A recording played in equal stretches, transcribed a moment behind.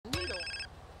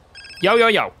Yo,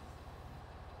 yo, yo.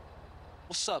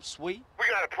 What's up, sweet? We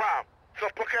got a problem.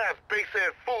 Some punk-ass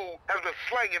base-ass fool has been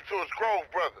slanging to his Grove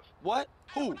brothers. What?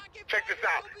 Who? Check this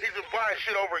out. He's been buying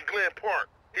shit over in Glen Park.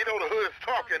 He know the hood is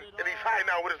talking, and he's hiding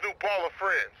out with his new baller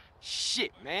friends.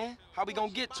 Shit, man. How we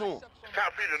gonna get to him? It's time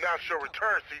for you to announce your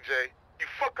return, CJ. You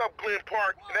fuck up Glen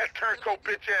Park, and that turncoat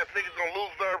bitch-ass nigga's gonna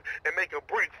lose nerve and make a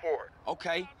break for it.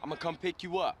 Okay, I'm gonna come pick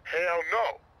you up. Hell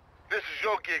no. This is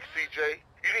your gig, CJ.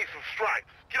 You need some stripes.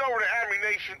 Get over to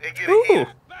Ammunition and get it in.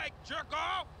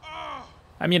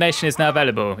 Ammunition is now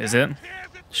available, is it?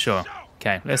 Sure.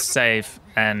 Okay, let's save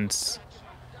and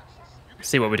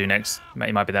see what we do next.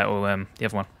 It might be that or the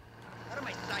other one.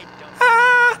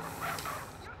 Ah!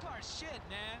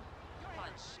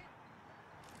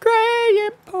 Grey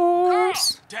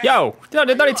impulse. Yo, no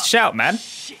need to shout, man.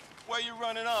 Shit, where you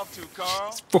running off to,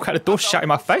 Carl? Just walk out the door, shout in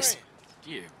my face.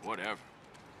 Yeah, whatever.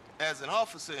 As an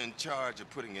officer in charge of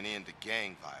putting an end to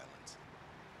gang violence,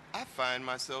 I find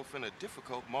myself in a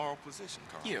difficult moral position,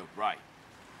 Carl. Yeah, right.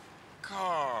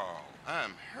 Carl,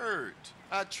 I'm hurt.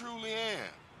 I truly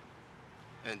am.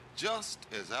 And just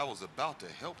as I was about to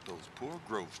help those poor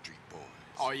Grove Street boys.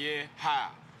 Oh, yeah?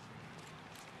 How?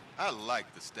 I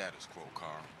like the status quo,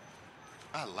 Carl.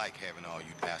 I like having all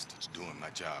you bastards doing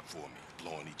my job for me,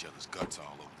 blowing each other's guts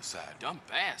all over the side. Dumb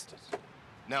bastards.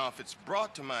 Now, if it's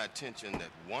brought to my attention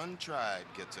that one tribe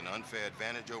gets an unfair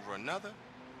advantage over another,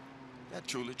 that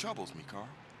truly troubles me, Carl.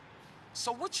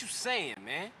 So what you saying,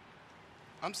 man?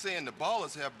 I'm saying the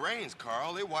Ballas have brains,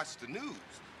 Carl. They watch the news.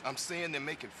 I'm saying they're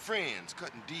making friends,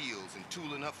 cutting deals, and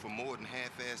tooling up for more than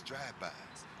half-assed drive-bys.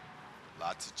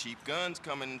 Lots of cheap guns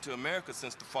coming into America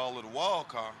since the fall of the wall,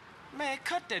 Carl. Man,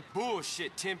 cut that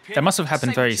bullshit, Tenpenny. That must have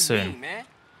happened Say very what you soon. mean, man.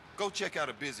 Go check out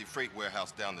a busy freight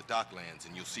warehouse down the docklands,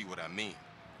 and you'll see what I mean,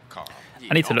 Carl.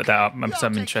 I need to look that up.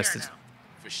 I'm interested.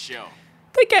 For sure.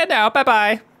 Take care now.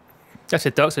 Bye-bye. Just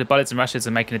the docks with the bullets and Russians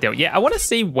are making a deal. Yeah, I want to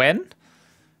see when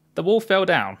the wall fell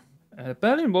down.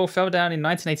 Berlin Wall fell down in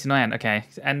 1989. Okay,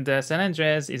 and San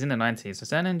Andreas is in the 90s. So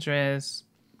San Andreas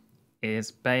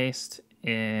is based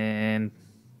in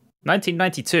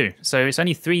 1992. So it's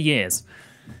only 3 years.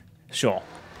 Sure.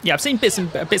 Yeah, I've seen bits and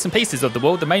pieces of the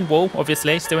wall. The main wall,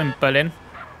 obviously, still in Berlin.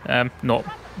 Not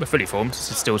fully formed.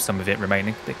 There's still some of it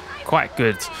remaining. They're quite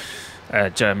good,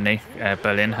 Germany,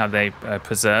 Berlin, how they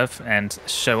preserve and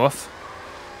show off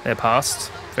their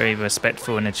past. Very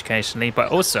respectful and educationally.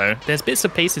 But also, there's bits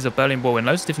and pieces of Berlin Wall in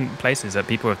loads of different places that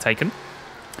people have taken.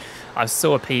 I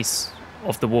saw a piece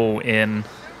of the wall in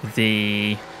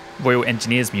the Royal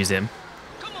Engineers Museum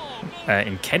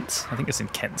in Kent. I think it's in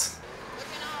Kent.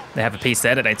 They have a piece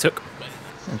there that they took.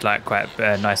 It's like quite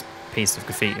a nice piece of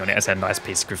graffiti on it. It's a nice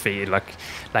piece of graffiti. Like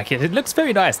it looks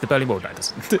very nice. The Berlin Wall, no, it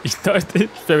doesn't. It's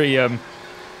very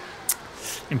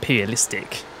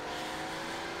imperialistic.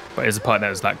 But there's a part that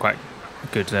was like quite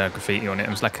good graffiti on it. It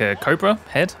was like a cobra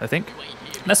head, I think.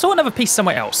 And I saw another piece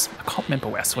somewhere else. I can't remember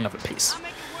where I saw another piece.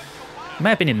 It may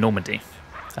have been in Normandy,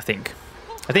 I think.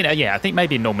 I think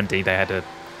maybe in Normandy they had a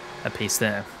piece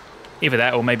there. Either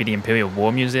that or maybe the Imperial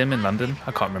War Museum in London.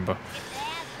 I can't remember.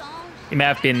 It may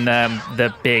have been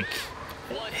the big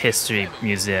history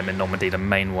museum in Normandy, the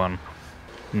main one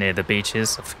near the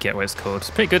beaches. I forget what it's called. It's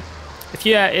pretty good.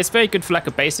 It's very good for like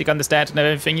a basic understanding of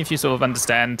everything. If you sort of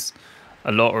understand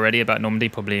a lot already about Normandy,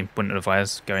 probably wouldn't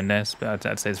advise going there. But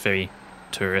I'd say it's very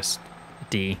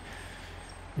tourist-y,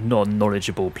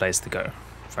 non-knowledgeable place to go,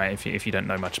 right? If you don't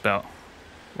know much about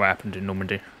what happened in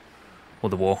Normandy or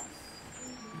the war.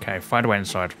 Okay, find a way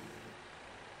inside.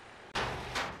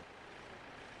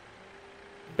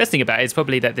 Best thing about it is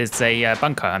probably that there's a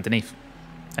bunker underneath.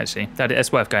 Actually,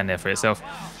 that's worth going there for itself.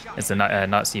 It's a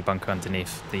Nazi bunker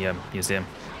underneath the museum.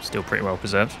 Still pretty well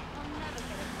preserved.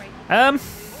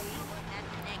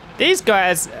 These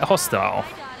guys are hostile.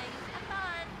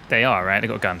 They are, right? They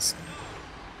got guns.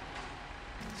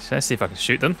 So let's see if I can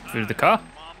shoot them through the car.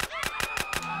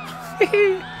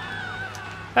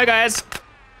 Hi guys.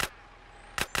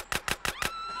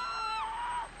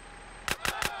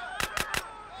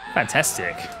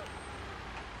 Fantastic.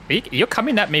 You're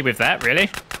coming at me with that, really?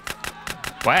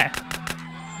 Where?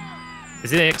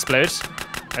 Is it explode?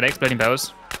 Are they exploding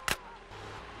bells?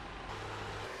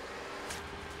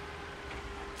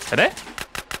 Are they?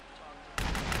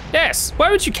 Yes!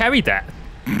 Why would you carry that?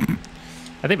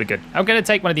 I think we're good. I'm going to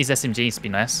take one of these SMGs to be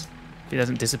nice. If it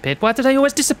doesn't disappear. Why do they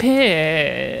always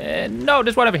disappear? No,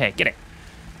 there's one over here. Get it.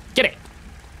 Get it.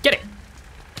 Get it.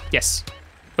 Yes.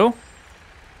 Oh.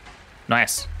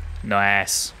 Nice.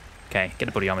 Nice. Okay, get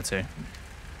the body armor too.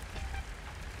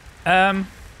 I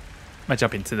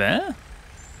jump into there?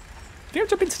 I think I'll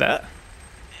jump into that.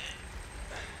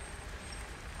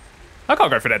 I can't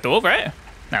go through that door, right?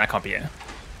 No, that can't be it.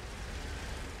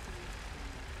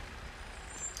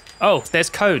 Oh, there's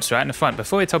codes right in the front.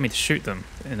 Before he told me to shoot them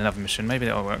in another mission. Maybe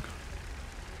that'll work.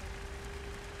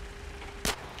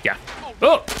 Yeah.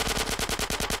 Oh!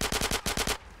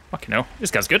 Fucking hell. This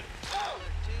guy's good.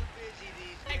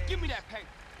 Hey, give me that paper.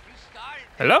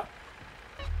 Hello?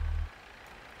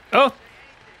 Oh!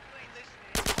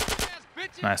 Ass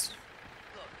bitches. Nice.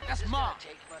 That's mine.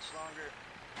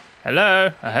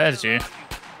 Hello? I heard you.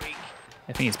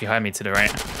 I think he's behind me to the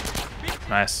right.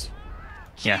 Nice.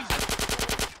 Yeah.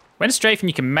 When strafing,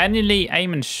 you can manually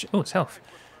aim and oh, it's health.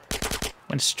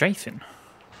 When strafing.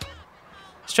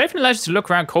 Strafing allows you to look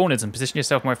around corners and position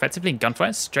yourself more effectively in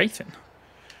gunfights. Strafing.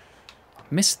 I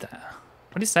missed that.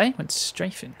 What did it say? When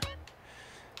strafing.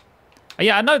 Oh,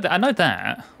 yeah, I know that. I know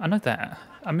that. I know that.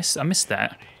 I missed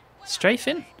that.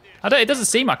 Strafing? I don't. It doesn't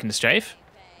seem like I can strafe.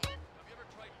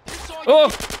 Oh!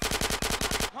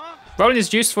 Rolling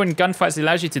is useful in gunfights. It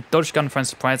allows you to dodge gunfire and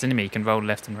surprise enemy. You can roll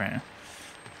left and right.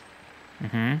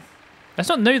 That's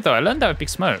not new though. I learned that with Big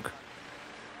Smoke.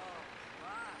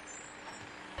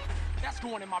 That's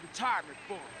going in my retirement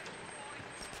fund.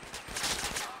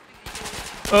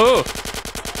 Oh!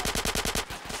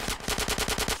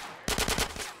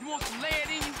 You want some lead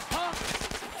in you, huh?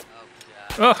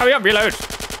 Oh, hurry up, reload.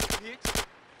 Bitch.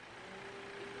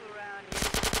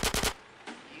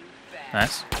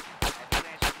 Nice.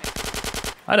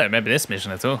 I don't remember this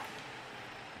mission at all.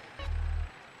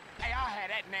 Hey, I'll have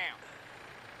that now.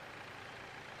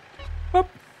 Whoop.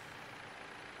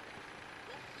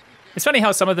 It's funny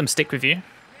how some of them stick with you.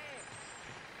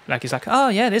 Like, it's like, oh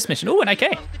yeah, this mission. Oh, an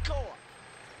AK.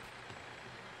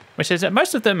 Which is that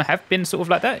most of them have been sort of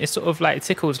like that. It's sort of like, it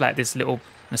tickles like this little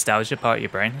nostalgia part of your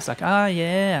brain. It's like, oh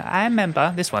yeah, I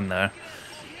remember this one though.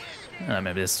 I don't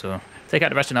remember this too. Take out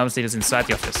the Russian arms dealers inside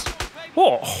the office.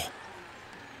 Whoa.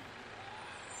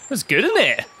 That's good, isn't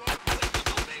it?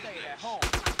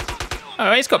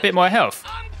 Oh, he's got a bit more health.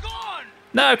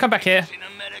 No, come back here.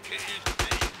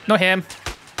 Not him.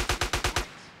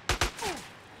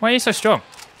 Why are you so strong?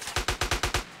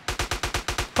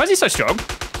 Why is he so strong?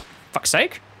 Fuck's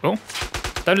sake. Oh,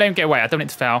 don't let him get away. I don't need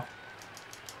to foul.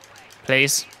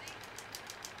 Please.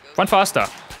 Run faster.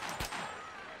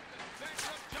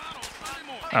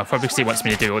 Oh, probably because he wants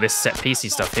me to do all this set piecey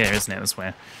stuff here, isn't it? That's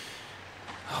where.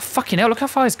 Oh, fucking hell, look how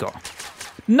far he's got.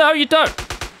 No, you don't.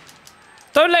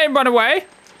 Don't let him run away.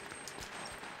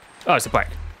 Oh, it's a bike.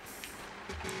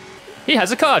 He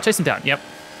has a car. Chase him down. Yep.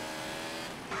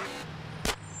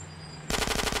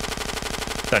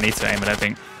 Don't need to aim, I don't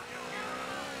think.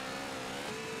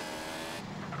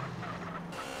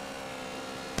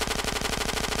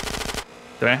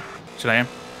 Do I? Should I aim?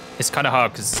 It's kind of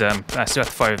hard because I still have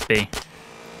to fire with B.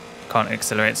 Can't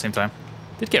accelerate at the same time.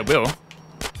 Did get a wheel.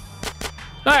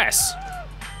 Nice!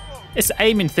 It's the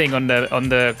aiming thing on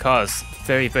the cars.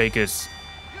 Very, very good.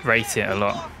 Rate it a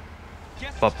lot.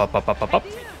 Bop, bop, bop, bop, bop, bop.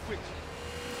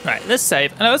 Right, let's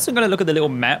save. And I'm also going to look at the little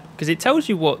map because it tells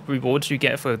you what rewards you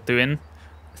get for doing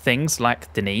things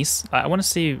like Denise. I want to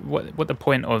see what the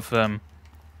point of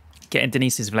getting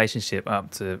Denise's relationship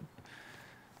up to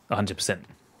 100%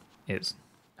 is.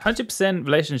 100%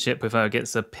 relationship with her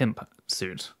gets a pimp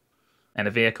suit and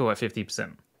a vehicle at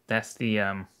 50%. That's the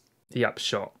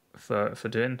upshot for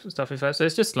doing stuff with her. So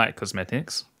it's just like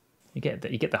cosmetics. You get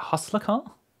the hustler car.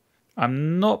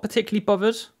 I'm not particularly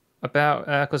bothered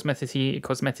about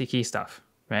cosmetic-y stuff,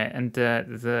 right? And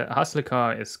the hustler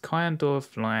car is kind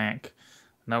of like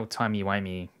an old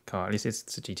timey-wimey car. At least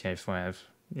it's a GTA 5.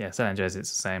 Yeah, San Andreas,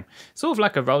 it's the same. Sort of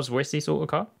like a Rolls Royce sort of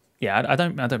car. Yeah, I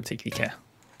don't particularly care.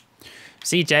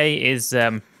 CJ is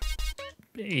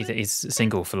he's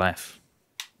single for life.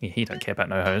 He don't care about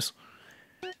no hoes.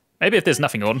 Maybe if there's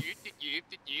nothing on.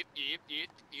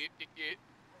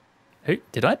 Who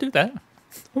did I do that?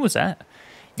 What was that?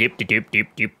 Yip doop doop doop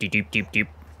doop doop doop doop.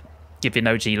 Give an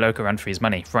OG Loco run for his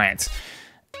money. Right.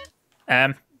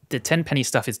 The 10 penny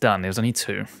stuff is done. There was only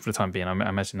 2 for the time being. I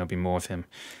imagine there'll be more of him.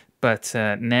 But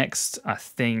next, I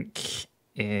think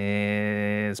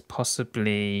is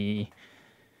possibly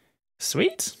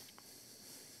Sweet.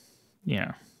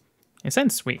 Yeah, it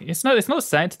sounds sweet. It's not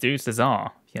sad to do Cesar.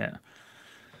 Yeah,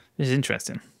 this is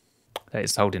interesting. That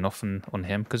it's holding off on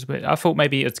him because I thought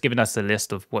maybe it's giving us a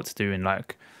list of what to do in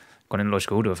like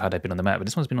chronological order of how they've been on the map. But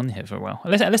this one's been on here for a while.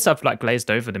 Unless I've like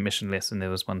glazed over the mission list and there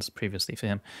was ones previously for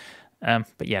him.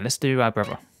 But yeah, let's do our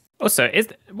brother. Also,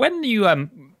 when you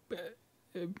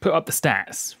put up the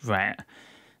stats, right?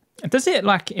 Does it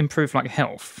like improve like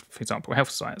health, for example,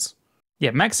 health size? Yeah,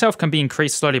 max health can be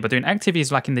increased slowly by doing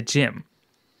activities like in the gym.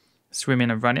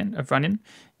 Swimming and running.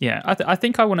 Yeah, I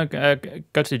think I want to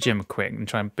go to the gym quick and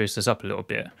try and boost us up a little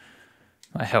bit.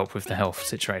 Might help with the health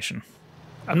situation.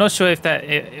 I'm not sure if that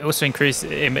it also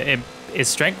increases is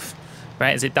strength,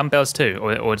 right? Is it dumbbells too,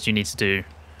 or do you need to do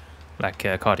like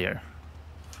cardio?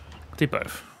 Do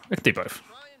both. We can do both.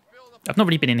 I've not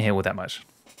really been in here all that much.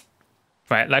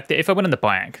 Right, like if I went on the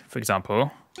bike, for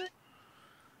example,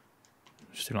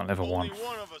 just do like level 1. Only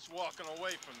one of us walking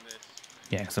away from this.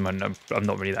 Yeah, because I'm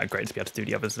not really that great to be able to do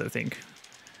the others, I think.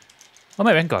 Or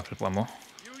maybe I can go up with one more.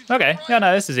 Okay, yeah,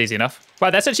 no, this is easy enough. Wow,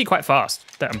 that's actually quite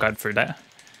fast that I'm going through that.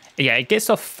 Yeah, it gets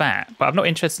off fat, but I'm not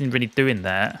interested in really doing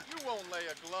that. You won't lay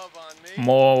a glove on me.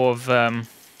 More of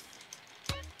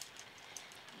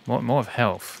more of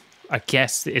health. I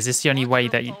guess, is this the only way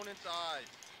that you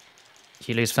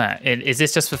lose fat? Is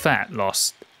this just for fat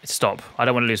loss? Stop. I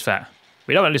don't want to lose fat.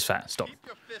 We don't want to lose fat. Stop. Keep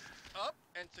your fists up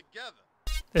and together.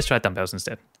 Let's try dumbbells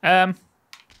instead.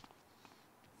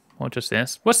 Or just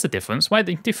this. What's the difference? Why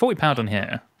do 40 pound on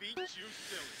here?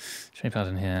 20 pound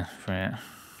on here for it.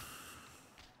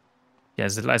 Yeah,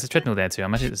 there's a treadmill there too. I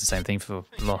imagine it's the same thing for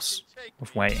loss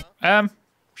of weight.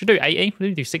 Should do 80. We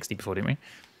did do 60 before, didn't we?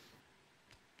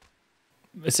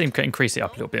 Let's see, increase it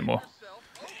up a little bit more.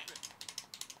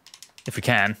 If we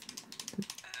can.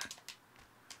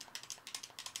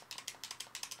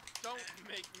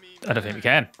 I don't think we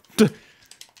can.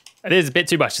 It is a bit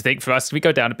too much, I think, for us. We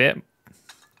go down a bit.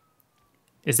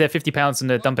 Is there 50 pounds in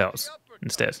the dumbbells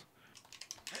instead?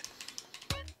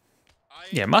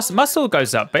 Yeah, muscle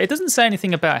goes up, but it doesn't say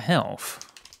anything about health.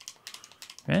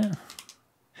 Yeah.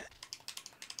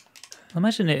 I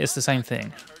imagine it is the same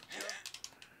thing.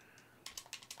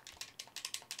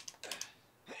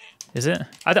 Is it?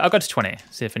 I'll go to 20,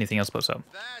 see if anything else pops up.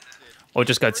 Or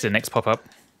just go to the next pop-up.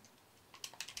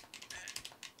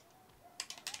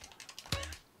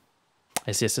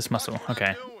 It's just this muscle.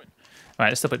 Okay.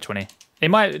 Alright, let's stop at 20. It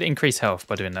might increase health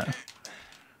by doing that.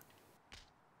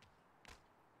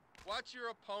 Watch your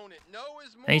opponent. No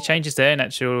is more. Any changes there in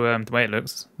actual the way it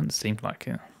looks? Doesn't seem like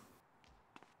it.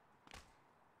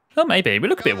 Oh, maybe. We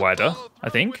look a bit wider, I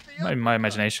think. In my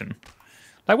imagination.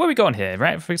 Like, where are we going here,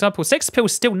 right? For example, sex appeal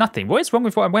is still nothing. What is wrong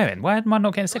with what I'm wearing? Why am I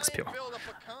not getting sex appeal?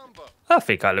 I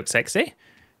think I look sexy.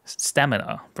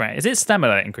 Stamina, right? Is it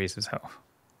stamina that increases health?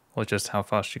 Or just how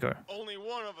fast you go? Only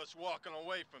one of us walking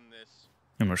away from this.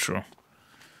 I'm not sure.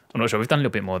 We've done a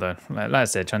little bit more, though. Like I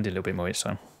said, trying to do a little bit more each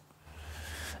time.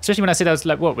 Especially when I said I was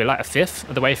like, what, we're like a fifth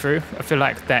of the way through? I feel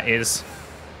like that is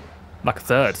like a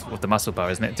third of the muscle bar,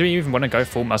 isn't it? Do we even want to go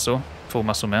full muscle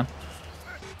man?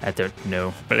 I don't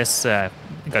know. But let's go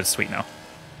to sweet now.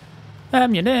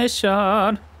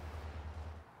 Ammunition.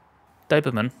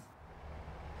 Doberman.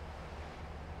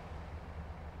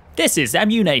 This is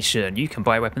ammunition. You can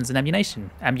buy weapons and ammunition.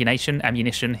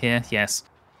 Ammunition here, yes.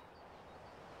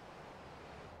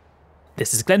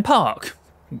 This is Glen Park,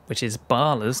 which is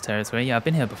Ballas territory. Yeah, I've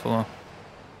been here before.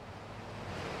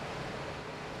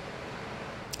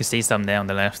 You see some there on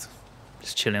the left.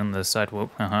 Just chilling on the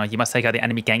sidewalk. You must take out the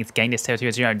enemy gang to gain this territory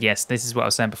as your own. Yes, this is what I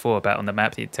was saying before about on the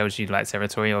map. It tells you like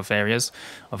territory of areas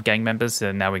of gang members.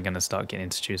 So now we're going to start getting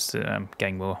introduced to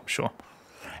gang war, I'm sure.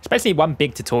 It's basically one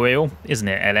big tutorial, isn't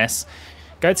it, LS?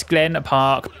 Go to Glen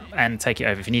Park and take it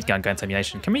over. If you need gun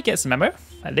termination. Can we get some ammo,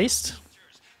 at least?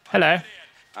 Hello.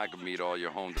 I can meet all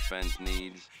your home defense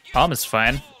needs. Armor's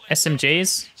fine.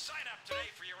 SMGs.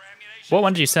 What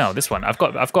one did you sell? This one. I've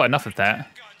got enough of that.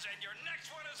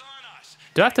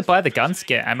 Do I have to buy the guns to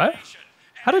get ammo?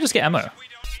 How do I just get ammo?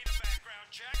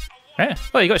 Yeah.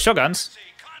 Oh, you got shotguns.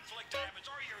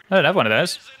 I don't have one of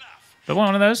those. Do I want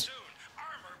one of those?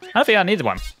 I don't think I need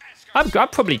one. I'm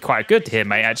probably quite good here,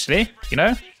 mate, actually. You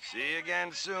know? See you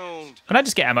again soon. Can I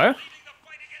just get ammo?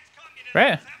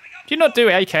 Right. Do you not do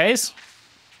AKs?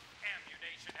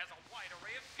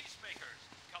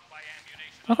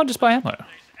 I can't just buy ammo.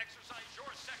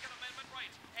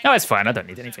 No, it's fine. I don't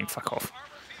need anything. Fuck off.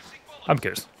 I'm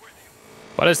good.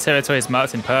 What is territories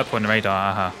marked in purple on the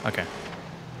radar? Okay.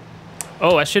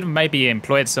 Oh, I should have maybe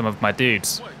employed some of my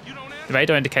dudes. The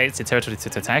radar indicates the territory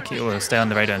to attack. It will stay on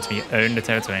the radar until you own the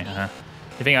territory.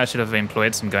 You think I should have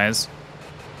employed some guys?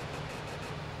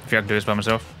 If I can do this by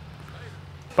myself.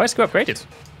 Bicycle upgraded.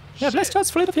 Yeah, blessed chance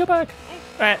fully to your back.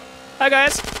 Alright. Hi,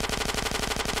 guys.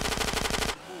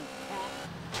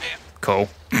 Cool.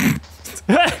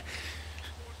 Oh,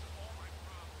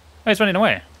 he's running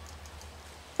away.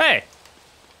 Hey!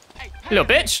 You little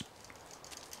bitch!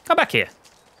 Come back here.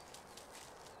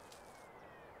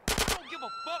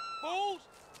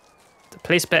 The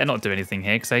police better not do anything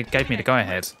here, because they gave me the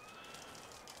go-ahead.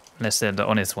 Unless they're the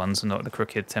honest ones and not the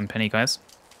crooked 10-penny guys.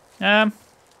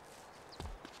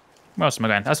 Where else am I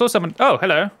going? I saw someone. Oh,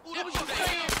 hello.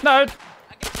 No.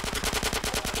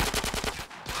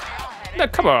 No,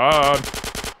 come on.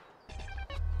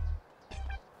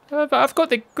 I've got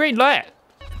the green light.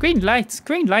 Green light.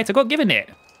 Green light. I got given it.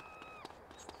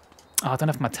 Oh, I don't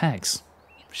have my tags.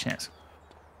 Shit.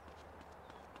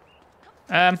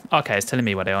 Okay, it's telling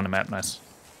me where they are on the map. Nice.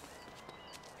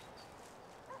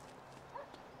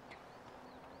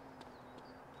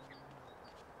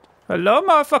 Hello,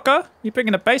 motherfucker. You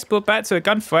bringing a baseball bat to a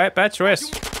gunfight? Bad choice.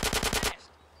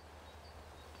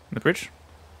 The bridge.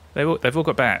 They've all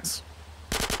got bats.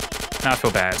 Now I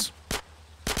feel bad.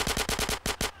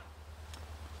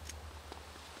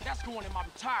 That's going in my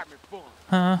retirement fund.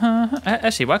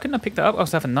 Actually, why couldn't I pick that up? I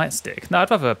also have a nightstick. No, I'd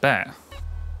rather a bat.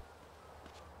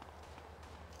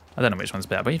 I don't know which one's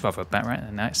better, but you'd rather a bat, right?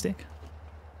 A nightstick.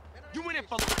 You went in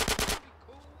for bitch.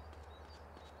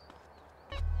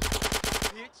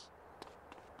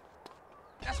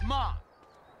 That's mine.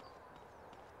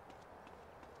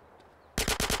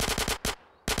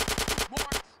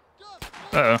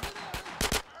 Uh-oh.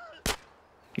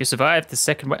 You survived the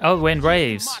second wave. Oh, wind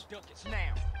raves. My ducats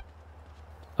now.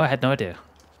 Oh, I had no idea.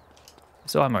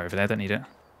 So I'm over there, don't need it.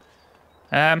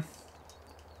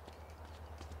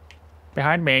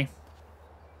 Behind me.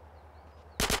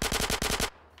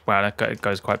 Wow, that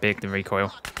goes quite big, the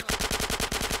recoil.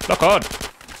 Lock on!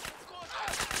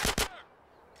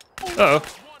 Uh-oh.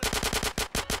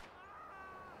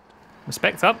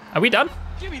 Respect up. Are we done?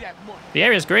 Give me that money. The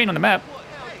area's green on the map.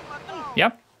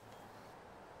 Yeah.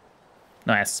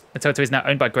 Nice. The territory is now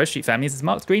owned by Grove Street families. It's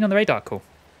marked green on the radar. Cool.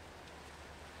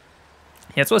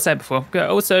 Yeah, that's what I said before.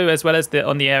 Also, as well as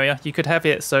on the area, you could have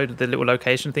it so the little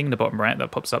location thing in the bottom right that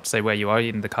pops up to say where you are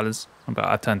in the colours. But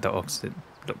I turned that off because it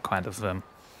looked kind of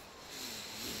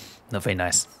not very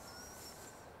nice.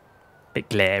 Bit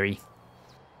glary.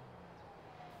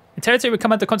 The territory would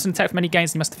come under constant attack from many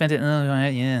games. You must defend it. Oh, right,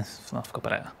 yeah. I forgot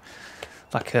about that.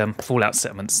 Like Fallout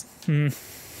settlements.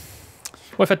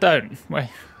 What if I don't? Wait,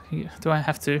 do I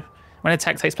have to? When an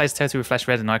attack takes place, the territory will flash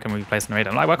red and icon will be placed on the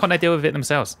radar. Like, why can't they deal with it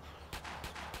themselves?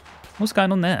 What's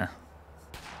going on there?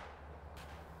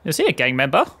 Is he a gang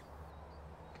member?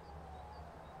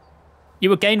 You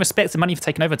will gain respect and money for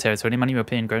taking over territory. Any money you will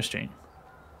pay in Grove Street.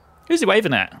 Who's he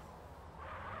waving at?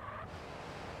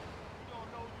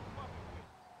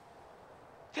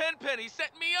 10 pennies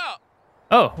set me up.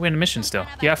 Oh, we're in a mission still.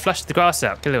 Yeah, I flushed the grass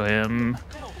out. Kill him.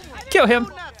 Kill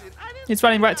him. He's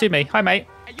running right to me. Hi, mate.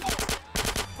 Hey, you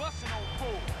busting on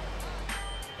full.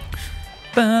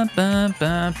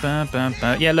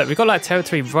 Yeah, look, we've got like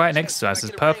territory right next to us.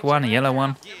 There's a purple one, a yellow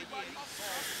one.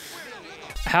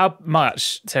 How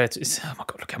much territory? Oh my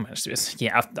god, look how much there is.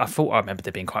 Yeah, I thought I remembered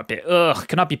there being quite a bit. Ugh,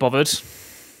 can I be bothered?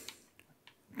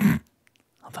 I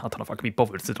don't know if I can be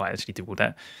bothered to actually do all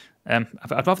that.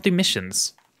 I'd rather do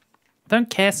missions. I don't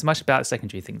care so much about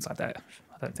secondary things like that,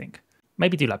 I don't think.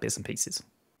 Maybe do like bits and pieces.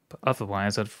 But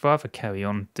otherwise, I'd rather carry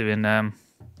on doing...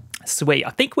 Sweet. I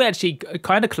think we're actually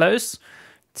kind of close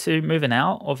to moving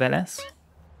out of LS.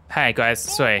 Hey guys,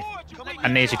 sorry. I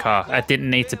need your car. I didn't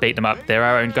need to beat them up. They're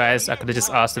our own guys. I could have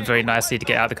just asked them very nicely to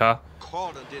get out of the car.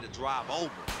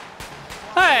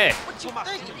 Hey!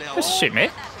 Just shoot me.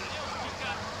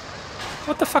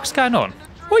 What the fuck's going on?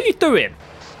 What are you doing?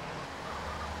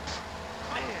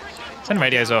 Turn the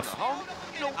radios off.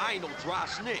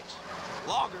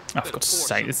 Oh, for God's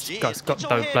sake, this guy's got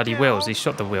no bloody wheels. He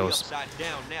shot the wheels.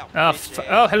 Oh,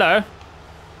 oh, hello.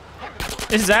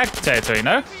 This is our territory,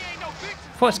 no?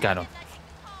 What's going on?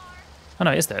 Oh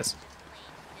no, it is theirs.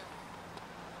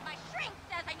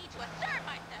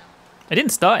 I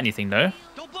didn't start anything though.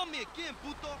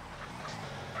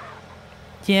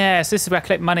 Yes, this is where I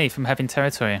collect money from having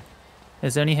territory.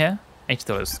 Is there any here?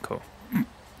 $80, cool.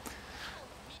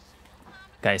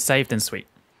 Okay, saved and sweet.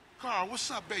 Carl, what's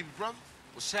up, baby brother?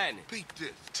 What's happening? Peep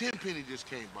this. 10 Penny just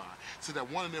came by. Said that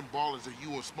one of them ballers that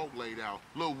you and Smoke laid out,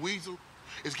 Lil Weasel,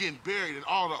 is getting buried and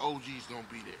all the OGs gonna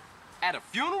be there. At a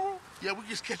funeral? Yeah, we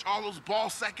just catch all those ball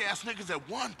sack ass niggas at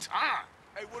one time.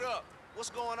 Hey, what up? What's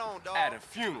going on, dog? At a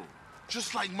funeral.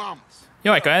 Just like mamas.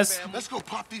 You alright, guys? Let's go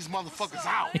pop these motherfuckers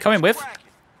out. You coming with?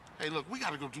 Hey, look, we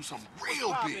gotta go do something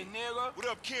real big. What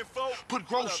up, kinfolk? Put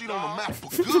Grove Street on the map for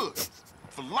good.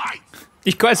 For life.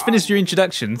 You guys finished your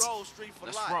introductions.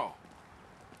 Let's roll.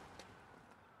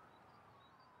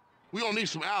 We gonna need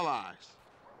some allies.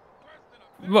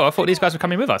 Well, I thought these guys were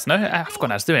coming with us, no? I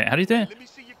forgot how to do it. How do you do it? Let me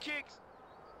see your kicks.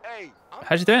 Hey,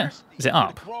 How do you do it? Is it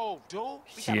up?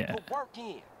 Yeah.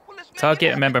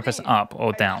 Target a member and press up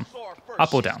or down.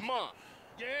 Up or down.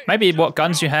 Maybe what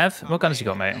guns you have. What guns you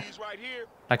got, mate?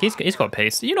 Like, he's got a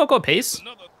piece. You not got a piece?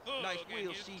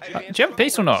 Do you have a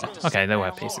piece or not? Okay, there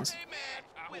were pieces.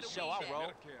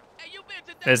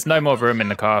 There's no more room in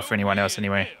the car for anyone else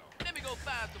anyway.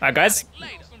 Alright, guys.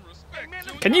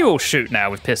 Can you all shoot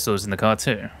now with pistols in the car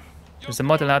too? Is the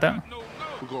mod allowed that?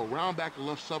 We go around back and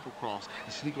left Sepulcros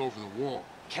and sneak over the wall.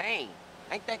 Kane,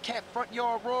 ain't that cat front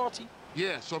yard royalty?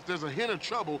 Yeah, so if there's a hint of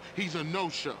trouble, he's a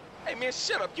no-show. Hey, man,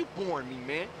 shut up. You boring me,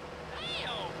 man.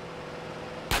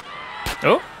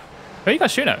 Oh? Who are you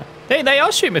guys shooting at? They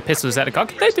are shooting with pistols at the car.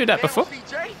 Did they do that before?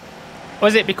 Or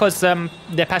is it because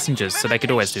they're passengers, so they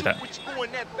could always do that?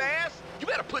 You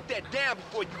better put that down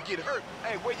before you get hurt.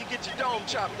 Hey, where you get your dome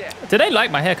chopped at? Do they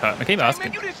like my haircut? I keep Hey, asking.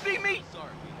 man, you didn't see me?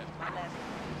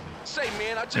 Say,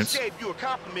 man, I just gave you a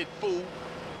compliment, fool.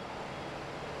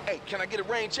 Hey, can I get a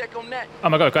rain check on that? Oh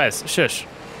my god, guys, shush.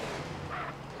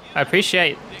 I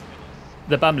appreciate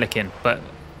the bum licking, but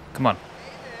come on.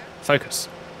 Focus.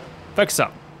 Focus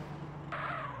up.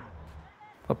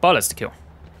 Got Ballas to kill.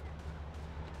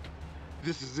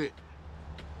 This is it.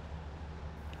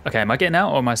 Okay, am I getting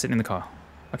out or am I sitting in the car?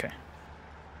 Okay.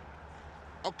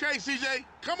 Okay, CJ,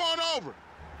 come on over.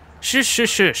 Shush, shush,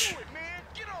 shush.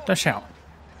 Don't shout.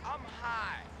 I'm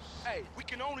high. Hey, we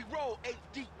can only roll 8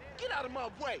 deep. Get out of my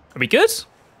way. Are we good?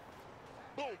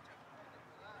 Boom.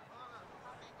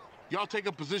 Y'all take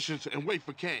up positions and wait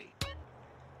for Kane.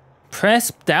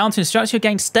 Press down to instruct your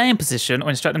gang to stay in position or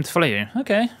instruct them to follow you.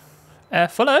 Okay.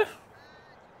 Follow.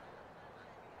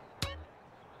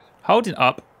 Holding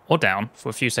up or down for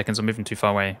a few seconds or moving too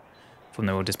far away from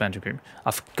the disbanded group.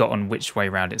 I've forgotten which way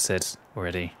round it said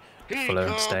already. Follow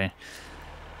and stay.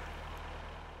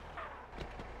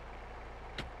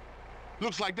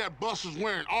 Looks like that bus is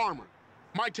wearing armor.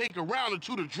 Might take a round or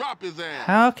two to drop his ass.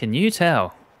 How can you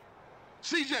tell?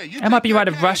 CJ, you It might be take right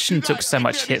that if gas, Russian you took guys so take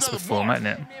much care of hits this other before, boss. mightn't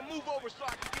it? Man, move over so I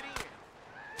can get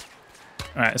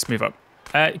in. Alright, let's move up.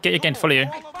 Get your gang to follow you.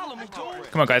 Follow me,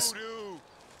 dude. Come on, guys.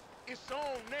 It's on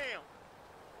now.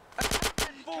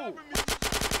 Fool.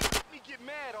 Me get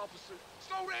mad, officer.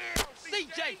 Slow down,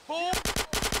 CJ, fool.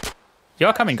 You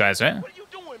are coming, guys, right? What are you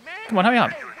doing, man? Come on, hurry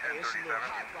up. Hey, it's a little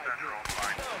hot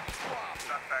right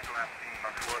here.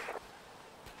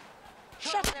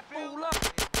 Shut that fool up.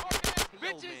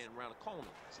 Bitches.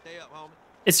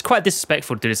 It's quite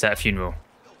disrespectful to do this at a funeral.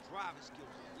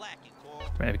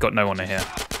 We've got no one here.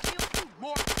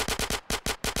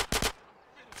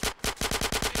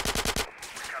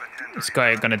 This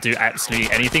guy gonna do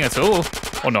absolutely anything at all,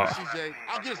 or not? CJ,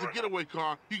 I'll get us a getaway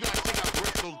car. You gotta take out the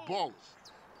rest of those ballers.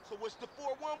 So what's the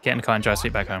 411? Get in the car and drive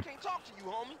straight back home. Can't talk to you,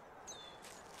 homie.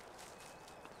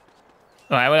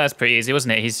 Alright, well that's pretty easy,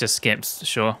 wasn't it? He's just skipped,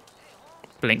 sure.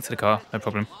 Blink to the car, no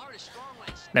problem.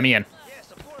 Let me in.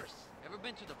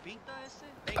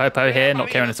 Popo here, not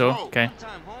caring at all. Okay.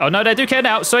 Oh no, they do care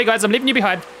now. Sorry guys, I'm leaving you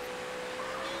behind.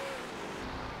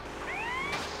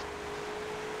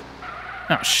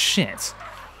 Oh shit.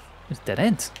 It's dead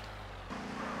end.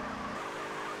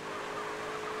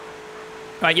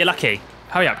 Right, you're lucky.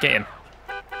 Hurry up, get in.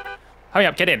 Hurry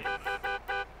up, get in.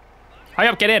 Hurry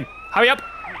up, get in. Hurry up.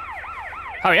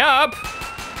 Hurry up.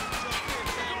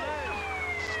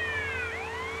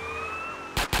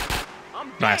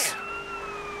 Nice.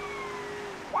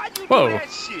 Why you Whoa. do that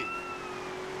shit?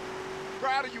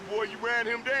 Proud of you, boy. You ran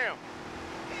him down.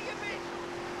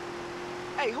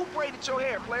 Hey, who braided your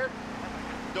hair, player?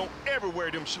 Don't ever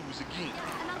wear them shoes again.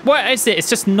 What is it? It's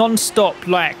just non-stop,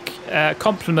 like,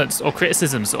 compliments or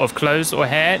criticisms of clothes or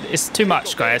hair. It's too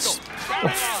much, guys. Oh,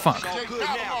 fuck.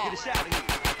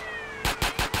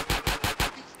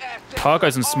 Car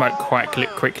goes in smoke quite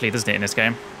quickly, doesn't it, in this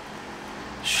game?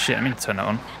 Shit, I mean to turn that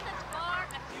on.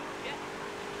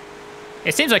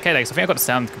 It seems okay, though, because I think I got the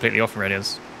sound completely off in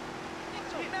radios.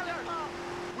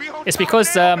 It's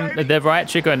because the right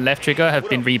trigger and left trigger have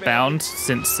been rebound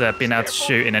since being able to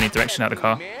shoot in any direction out of the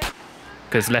car.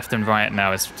 Because left and right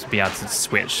now is to be able to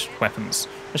switch weapons.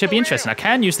 Which should be interesting. I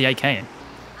can use the AK.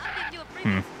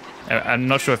 I'm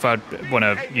not sure if I'd want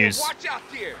to use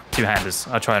two-handers.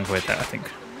 I'll try and avoid that, I think.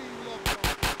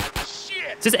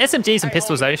 Just SMGs and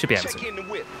pistols, though, you should be able to.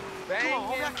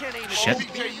 Shit.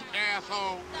 CJ, you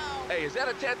asshole. Hey, is that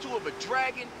a tattoo of a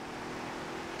dragon?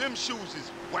 Them shoes is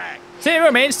whack. See what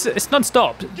I mean? It's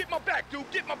non-stop. Get my back, dude.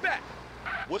 Get my back.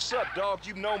 What's up, dog?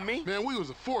 You know me? Man, we was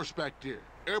a force back there.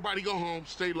 Everybody go home,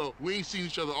 stay low. We ain't seen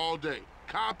each other all day.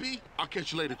 Copy? I'll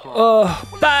catch you later, Carl.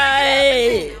 Oh,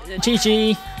 bye!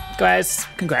 GG. Guys,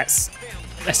 congrats.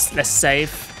 Let's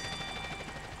save.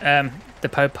 The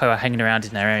Popo are hanging around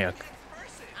in their area.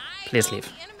 Please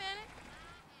leave.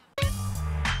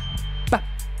 Ba,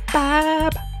 ba,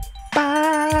 ba,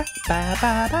 ba, ba,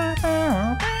 ba, ba,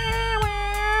 ba.